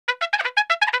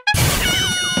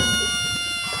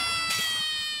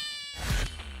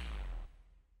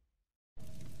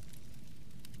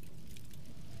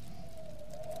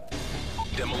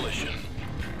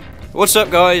What's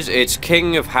up guys, it's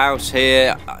King of House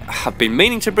here. I've been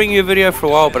meaning to bring you a video for a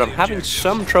while, but I'm having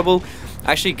some trouble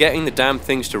actually getting the damn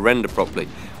things to render properly.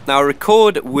 Now I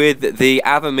record with the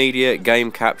AVerMedia Game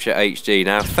Capture HD.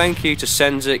 Now thank you to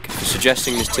Senzik for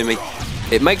suggesting this to me.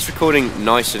 It makes recording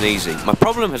nice and easy. My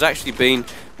problem has actually been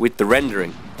with the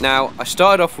rendering. Now I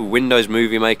started off with Windows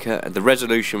Movie Maker and the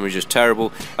resolution was just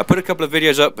terrible. I put a couple of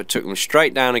videos up but took them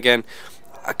straight down again.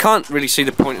 I can't really see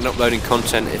the point in uploading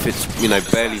content if it's, you know,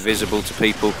 barely visible to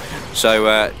people.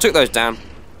 So took those down.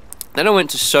 Then I went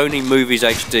to Sony Movies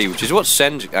HD, which is what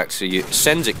Senzik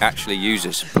actually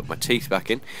uses. Put my teeth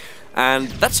back in, and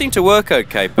that seemed to work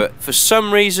okay. But for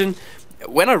some reason,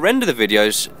 when I render the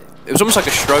videos, it was almost like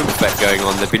a strobe effect going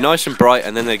on. They'd be nice and bright,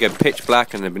 and then they'd go pitch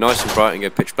black, and they'd be nice and bright and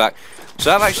go pitch black.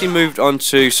 So I've actually moved on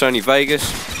to Sony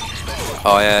Vegas.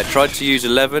 I tried to use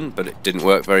 11, but it didn't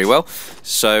work very well.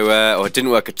 So, or it didn't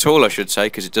work at all, I should say,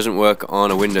 because it doesn't work on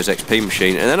a Windows XP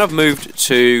machine. And then I've moved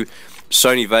to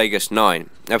Sony Vegas 9.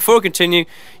 Now, before I continue,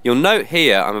 you'll note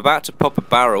here I'm about to pop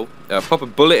a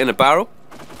bullet in a barrel.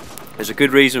 There's a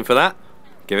good reason for that.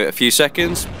 Give it a few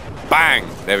seconds. Bang!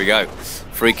 There we go.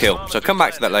 Free kill. So I'll come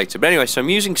back to that later. But anyway, so I'm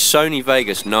using Sony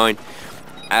Vegas 9.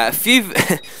 A few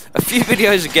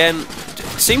videos again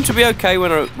seemed to be okay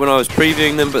when I was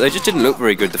previewing them, but they just didn't look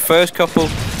very good. The first couple,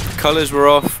 the colours were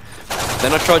off.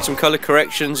 Then I tried some colour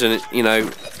corrections, and you know,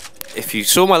 if you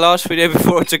saw my last video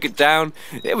before I took it down,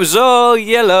 it was all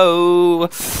yellow.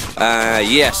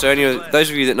 Yeah. So anyway, those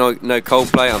of you that know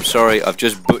Coldplay, I'm sorry, I've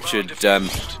just butchered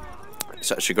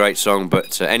such a great song.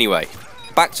 But anyway,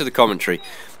 back to the commentary.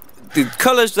 The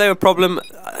colours, they were a problem.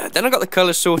 Then I got the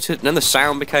colours sorted, and then the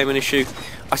sound became an issue.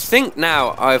 I think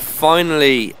now I've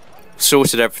finally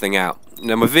sorted everything out.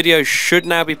 Now my videos should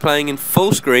now be playing in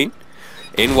full screen,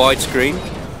 in widescreen,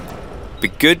 be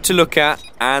good to look at,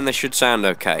 and they should sound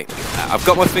okay. I've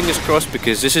got my fingers crossed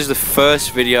because this is the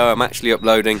first video I'm actually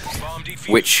uploading,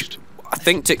 which I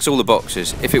think ticks all the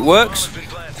boxes. If it works,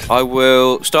 I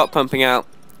will start pumping out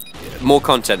more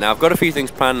content. Now I've got a few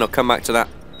things planned, and I'll come back to that.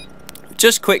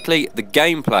 Just quickly, the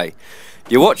gameplay.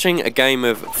 You're watching a game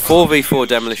of 4v4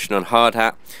 Demolition on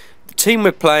Hardhat. The team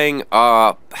we're playing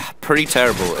are pretty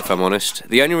terrible, if I'm honest.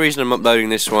 The only reason I'm uploading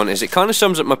this one is it kind of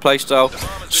sums up my playstyle.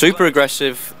 Super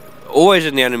aggressive, always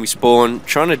in the enemy spawn,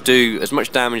 trying to do as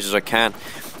much damage as I can,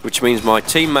 which means my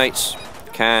teammates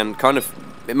can kind of...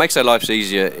 It makes their lives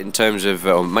easier in terms of...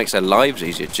 makes their lives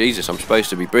easier. Jesus, I'm supposed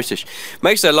to be British.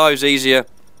 Makes their lives easier,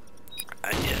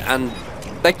 and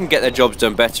they can get their jobs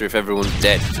done better if everyone's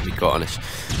dead, to be quite honest.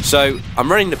 So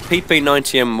I'm running the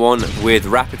PP90M1 with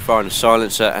rapid fire and a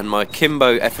silencer, and my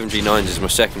Kimbo FMG9s as my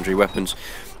secondary weapons.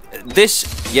 This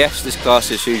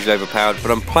class is hugely overpowered, but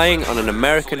I'm playing on an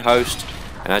American host,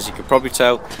 and as you can probably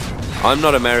tell, I'm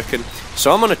not American,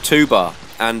 so I'm on a 2-bar.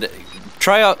 And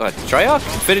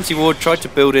Treyarch, Infinity Ward tried to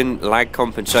build in lag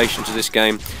compensation to this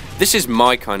game. This is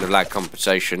my kind of lag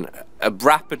compensation. A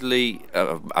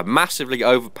massively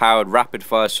overpowered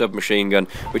rapid-fire submachine gun,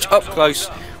 which up close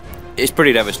is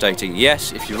pretty devastating.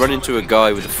 Yes, if you run into a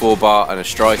guy with a 4-bar and a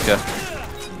striker,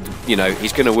 you know,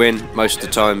 he's going to win most of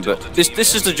the time, but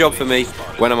this is the job for me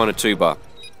when I'm on a 2-bar.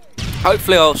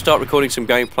 Hopefully I'll start recording some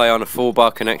gameplay on a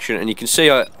 4-bar connection, and you can see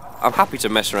I'm happy to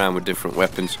mess around with different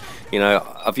weapons. You know,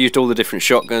 I've used all the different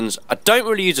shotguns. I don't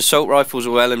really use assault rifles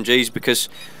or LMGs because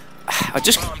it's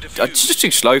just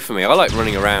too slow for me. I like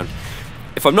running around.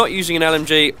 If I'm not using an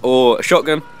LMG or a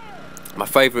shotgun, my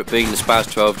favourite being the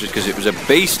Spaz 12 just because it was a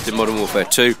beast in Modern Warfare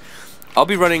 2, I'll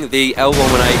be running the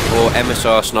L118 or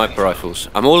MSR sniper rifles.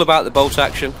 I'm all about the bolt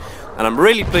action, and I'm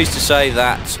really pleased to say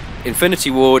that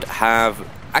Infinity Ward have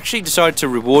actually decided to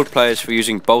reward players for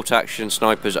using bolt action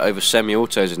snipers over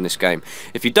semi-autos in this game.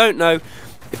 If you don't know,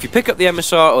 if you pick up the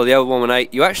MSR or the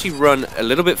L118, you actually run a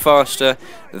little bit faster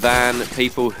than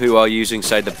people who are using,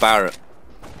 say, the Barrett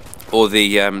or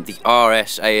the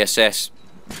RS ASS,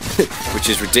 which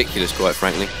is ridiculous, quite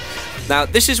frankly. Now,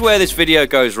 this is where this video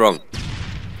goes wrong.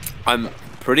 I'm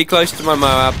pretty close to my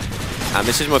MOAB, and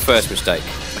this is my first mistake.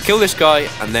 I kill this guy,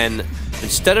 and then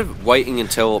instead of waiting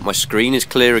until my screen is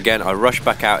clear again, I rush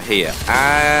back out here,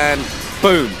 and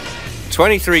boom!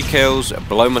 23 kills,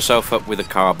 blow myself up with a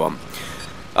car bomb.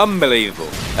 Unbelievable.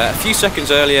 A few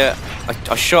seconds earlier,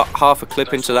 I shot half a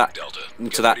clip into that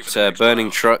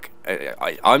burning truck.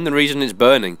 I'm the reason it's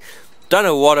burning. Don't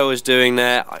know what I was doing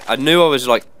there. I knew I was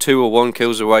like 2 or 1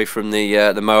 kills away from the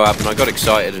MOAB, and I got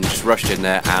excited and just rushed in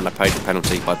there, and I paid the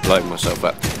penalty by blowing myself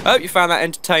up. I hope you found that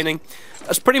entertaining.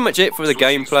 That's pretty much it for the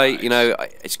gameplay. You know,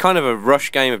 it's kind of a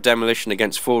rush game of Demolition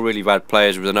against 4 really bad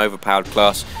players with an overpowered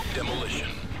class.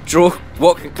 Draw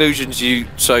what conclusions you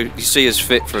see as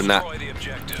fit from that.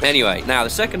 Anyway, now the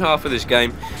second half of this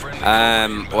game,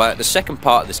 well, the second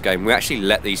part of this game, we actually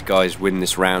let these guys win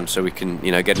this round so we can,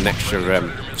 you know, get an extra,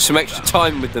 some extra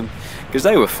time with them, because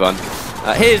they were fun.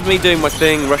 Here's me doing my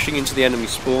thing, rushing into the enemy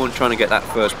spawn, trying to get that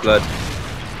first blood.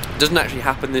 Doesn't actually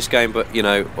happen this game, but you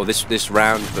know, or this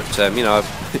round, but you know,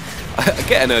 I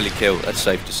get an early kill. That's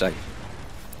safe to say.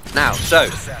 Now, so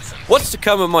what's to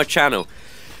come on my channel?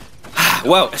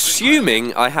 Well,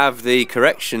 assuming I have the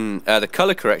correction, the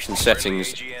color correction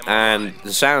settings and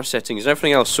the sound settings and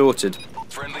everything else sorted,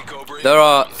 there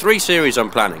are 3 series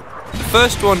I'm planning. The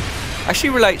first one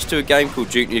actually relates to a game called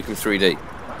Duke Nukem 3D.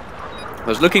 I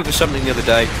was looking for something the other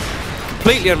day,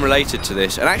 completely unrelated to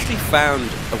this, and actually found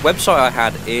a website I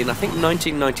had in, I think,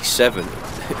 1997.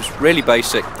 It was really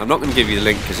basic. I'm not going to give you the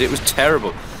link because it was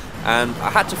terrible, and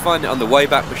I had to find it on the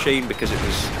Wayback Machine because it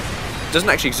doesn't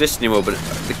actually exist anymore, but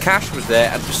the cache was there,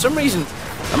 and for some reason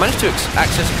I managed to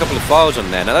access a couple of files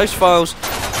on there. Now those files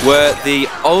were the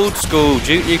old school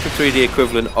Duke Nukem 3D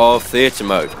equivalent of theatre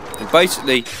mode, and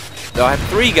basically I had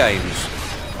 3 games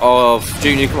of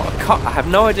Duke Nukem. I have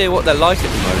no idea what they're like at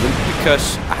the moment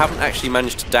because I haven't actually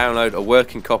managed to download a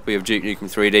working copy of Duke Nukem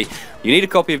 3D. You need a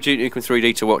copy of Duke Nukem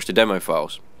 3D to watch the demo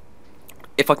files.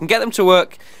 If I can get them to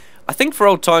work, I think for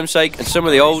old time's sake, and some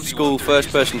of the old school first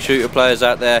person shooter players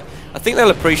out there, I think they'll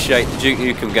appreciate the Duke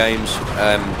Nukem games.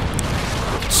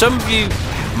 Some of you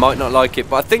might not like it,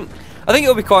 but I think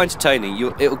it'll be quite entertaining.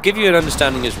 It'll give you an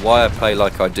understanding as why I play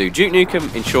like I do. Duke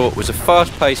Nukem, in short, was a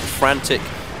fast-paced, frantic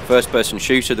first-person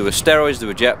shooter. There were steroids, there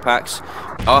were jetpacks,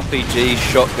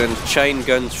 RPGs, shotguns, chain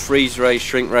guns, freeze rays,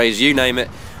 shrink rays, you name it.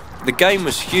 The game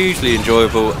was hugely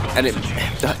enjoyable, and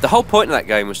the whole point of that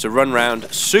game was to run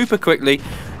around super quickly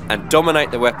and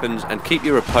dominate the weapons and keep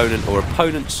your opponent or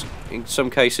opponents. In some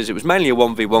cases, it was mainly a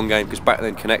 1v1 game because back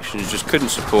then connections just couldn't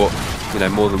support, you know,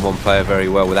 more than one player very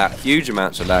well without huge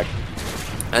amounts of lag.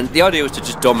 And the idea was to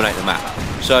just dominate the map.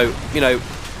 So, you know,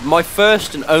 my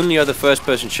first and only other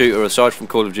first-person shooter aside from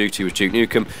Call of Duty was Duke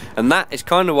Nukem, and that is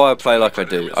kind of why I play like I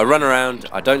do. I run around,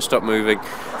 I don't stop moving.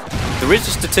 There is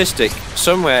a statistic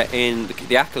somewhere in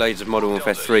the accolades of Modern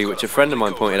Warfare 3, which a friend of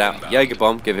mine pointed out,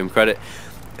 Jägerbomb, give him credit,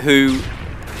 who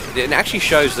it actually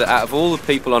shows that out of all the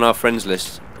people on our friends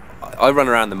list, I run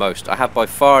around the most. I have by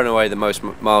far and away the most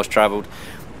miles travelled.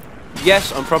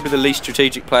 Yes, I'm probably the least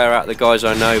strategic player out of the guys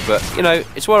I know, but you know,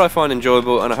 it's what I find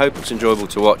enjoyable, and I hope it's enjoyable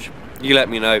to watch. You let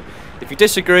me know. If you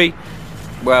disagree,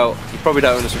 well, you probably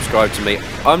don't want to subscribe to me.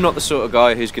 I'm not the sort of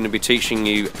guy who's going to be teaching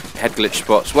you head glitch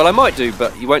spots. Well, I might do,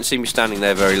 but you won't see me standing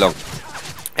there very long.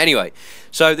 Anyway,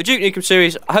 so the Duke Nukem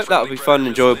series, I hope that'll be fun and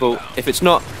enjoyable. If it's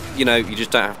not, you know, you just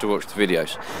don't have to watch the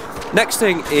videos. Next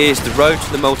thing is the road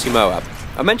to the multi-MOAB.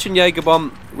 I mentioned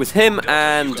Jägerbomb. With him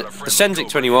and the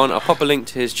Senzik21, I'll pop a link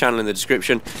to his channel in the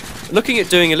description, looking at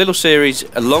doing a little series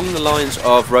along the lines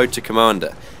of Road to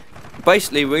Commander.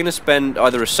 Basically, we're going to spend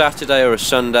either a Saturday or a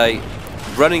Sunday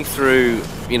running through,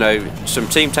 you know, some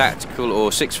team tactical or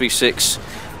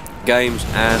 6v6 games,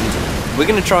 and we're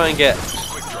going to try and get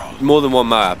more than one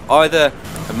MOAB. Either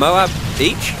a MOAB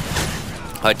each,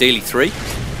 ideally 3,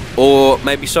 or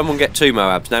maybe someone get 2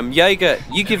 MOABs. Now, Jaeger,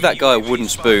 you give that guy a wooden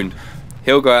spoon,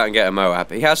 he'll go out and get a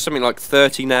MOAB. He has something like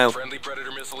 30 now.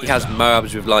 He has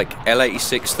MOABs with like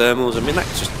L86 thermals. I mean,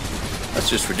 that's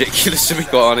just ridiculous, to be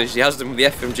quite honest. He has them with the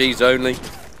FMGs only.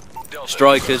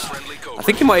 Strikers. I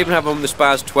think he might even have them on the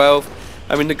Spaz 12.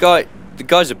 I mean, the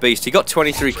guy's a beast. He got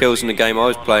 23 kills in the game I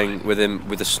was playing with him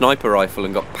with a sniper rifle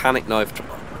and got panic knifed,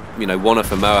 you know, one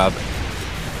off a MOAB.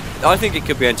 I think it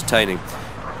could be entertaining.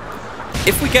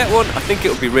 If we get one, I think it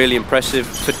will be really impressive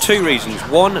for 2 reasons.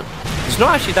 One, there's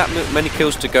not actually that many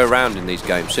kills to go around in these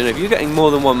games. So if you're getting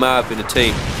more than one MOAB in a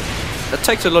team, that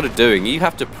takes a lot of doing. You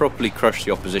have to properly crush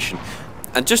the opposition.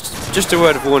 And just a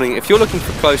word of warning, if you're looking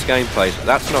for close gameplays,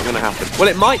 that's not going to happen. Well,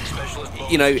 it might,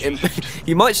 you know,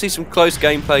 you might see some close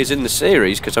gameplays in the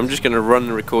series, because I'm just going to run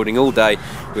the recording all day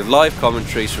with live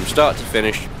commentaries from start to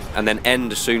finish, and then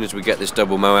end as soon as we get this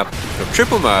double MOAB, or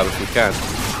triple MOAB if we can.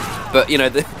 But, you know,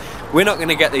 we're not going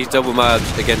to get these double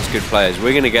MOABs against good players.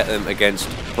 We're going to get them against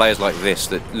players like this,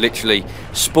 that literally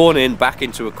spawn in, back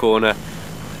into a corner,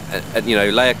 and you know,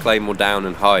 lay a claymore down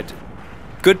and hide.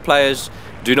 Good players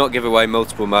do not give away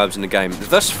multiple MOABs in the game.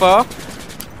 Thus far,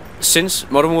 since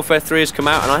Modern Warfare 3 has come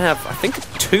out, and I have, I think,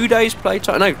 2 days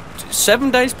playtime, no,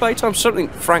 7 days playtime, something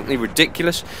frankly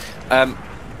ridiculous.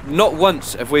 Not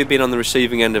once have we been on the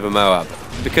receiving end of a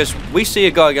MOAB, because we see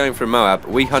a guy going for a MOAB,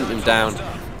 we hunt him down,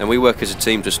 and we work as a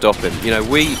team to stop him. You know,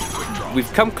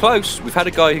 we've come close. We've had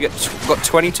a guy who got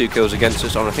 22 kills against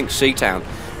us on, I think, Seatown,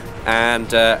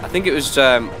 and I think it was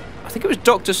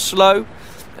Dr. Slow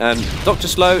Dr.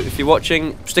 Slow, if you're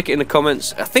watching, stick it in the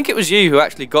comments. I think it was you who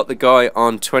actually got the guy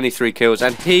on 23 kills,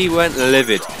 and he went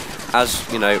livid,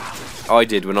 as you know I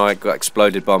did when I got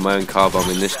exploded by my own car bomb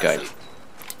in this game.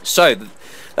 So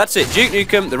that's it, Duke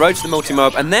Nukem, the road to the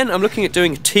multi-MOAB, and then I'm looking at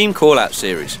doing a team call-out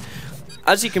series.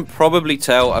 As you can probably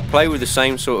tell, I play with the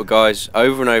same sort of guys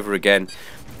over and over again.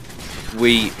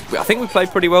 I think we play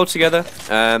pretty well together.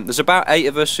 There's about 8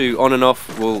 of us who on and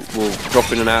off will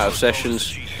drop in and out of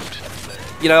sessions.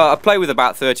 You know, I play with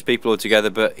about 30 people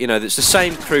altogether, but you know, it's the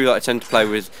same crew that I tend to play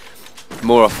with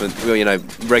more often, you know,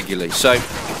 regularly. So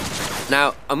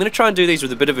now I'm going to try and do these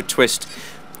with a bit of a twist.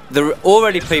 There are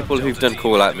already people who've done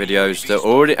call-out videos that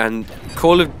already, and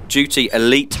Call of Duty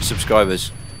Elite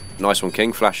subscribers. Nice one,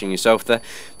 King, flashing yourself there.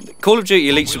 Call of Duty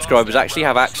Elite subscribers actually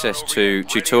have access to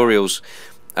tutorials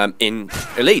in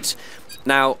Elite.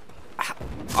 Now,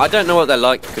 I don't know what they're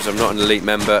like because I'm not an Elite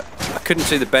member. I couldn't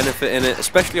see the benefit in it,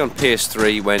 especially on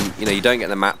PS3 when you don't get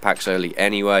the map packs early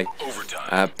anyway.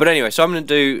 But anyway, so I'm going to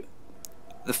do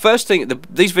the first thing.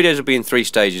 These videos will be in 3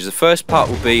 stages. The first part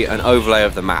will be an overlay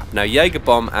of the map. Now,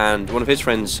 Jaegerbomb and one of his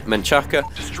friends, Menchaca,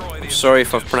 I'm sorry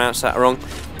if I've pronounced that wrong,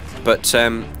 but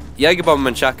Jaegerbomb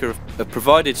and Menchaca have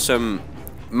provided some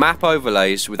map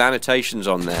overlays with annotations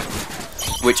on there,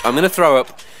 which I'm going to throw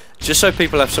up just so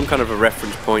people have some kind of a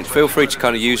reference point. Feel free to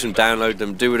kind of use them, download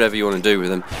them, do whatever you want to do with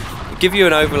them. I'll give you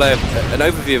an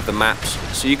overview of the maps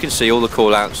so you can see all the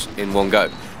callouts in one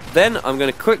go. Then I'm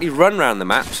going to quickly run around the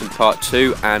maps in part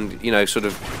 2 and, you know, sort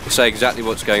of say exactly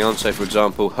what's going on. So, for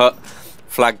example, hut,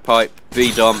 flag pipe,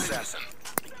 B-dom,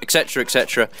 etc,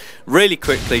 etc. Really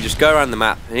quickly, just go around the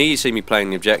map. And here you see me playing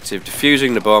the objective,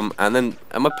 defusing the bomb, and then,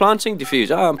 am I planting?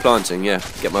 Defuse? Oh, I'm planting, yeah.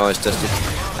 Get my eyes tested.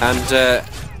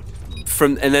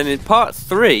 And then in part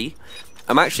 3,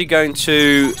 I'm actually going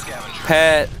to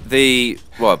pair the,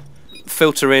 well,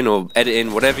 filter in or edit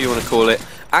in, whatever you want to call it,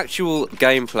 actual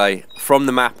gameplay from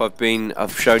the map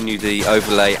I've shown you the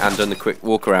overlay and done the quick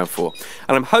walk around for.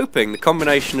 And I'm hoping the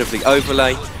combination of the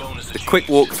overlay, the quick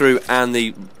walkthrough, and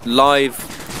the live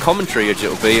commentary, as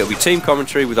it'll be team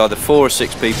commentary with either 4 or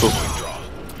 6 people.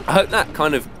 I hope that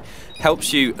kind of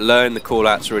helps you learn the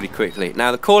callouts really quickly.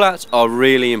 Now, the callouts are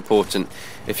really important.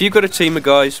 If you've got a team of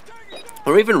guys,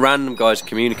 or even random guys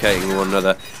communicating with one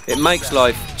another, it makes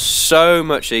life so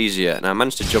much easier. Now, I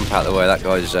managed to jump out of the way. That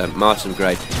guy's Martin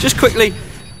Gray. Just quickly,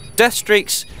 death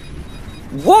streaks.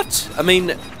 What? I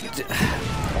mean,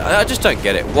 I just don't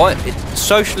get it. Why?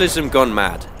 Socialism gone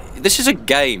mad. This is a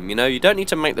game, you know. You don't need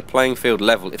to make the playing field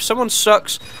level. If someone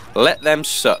sucks, let them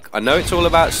suck. I know it's all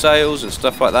about sales and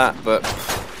stuff like that, but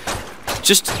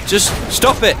just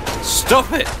stop it.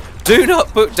 Stop it. Do not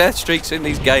put death streaks in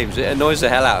these games. It annoys the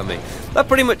hell out of me. That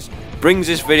pretty much brings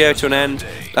this video to an end.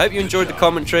 I hope you enjoyed the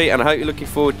commentary, and I hope you're looking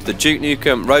forward to the Duke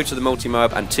Nukem Road to the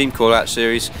Multi-MOAB and Team Callout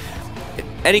series.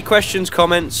 Any questions,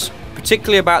 comments,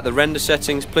 particularly about the render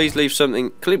settings, please leave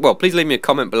something. Well, please leave me a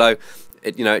comment below.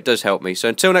 It does help me. So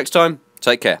until next time,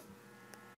 take care.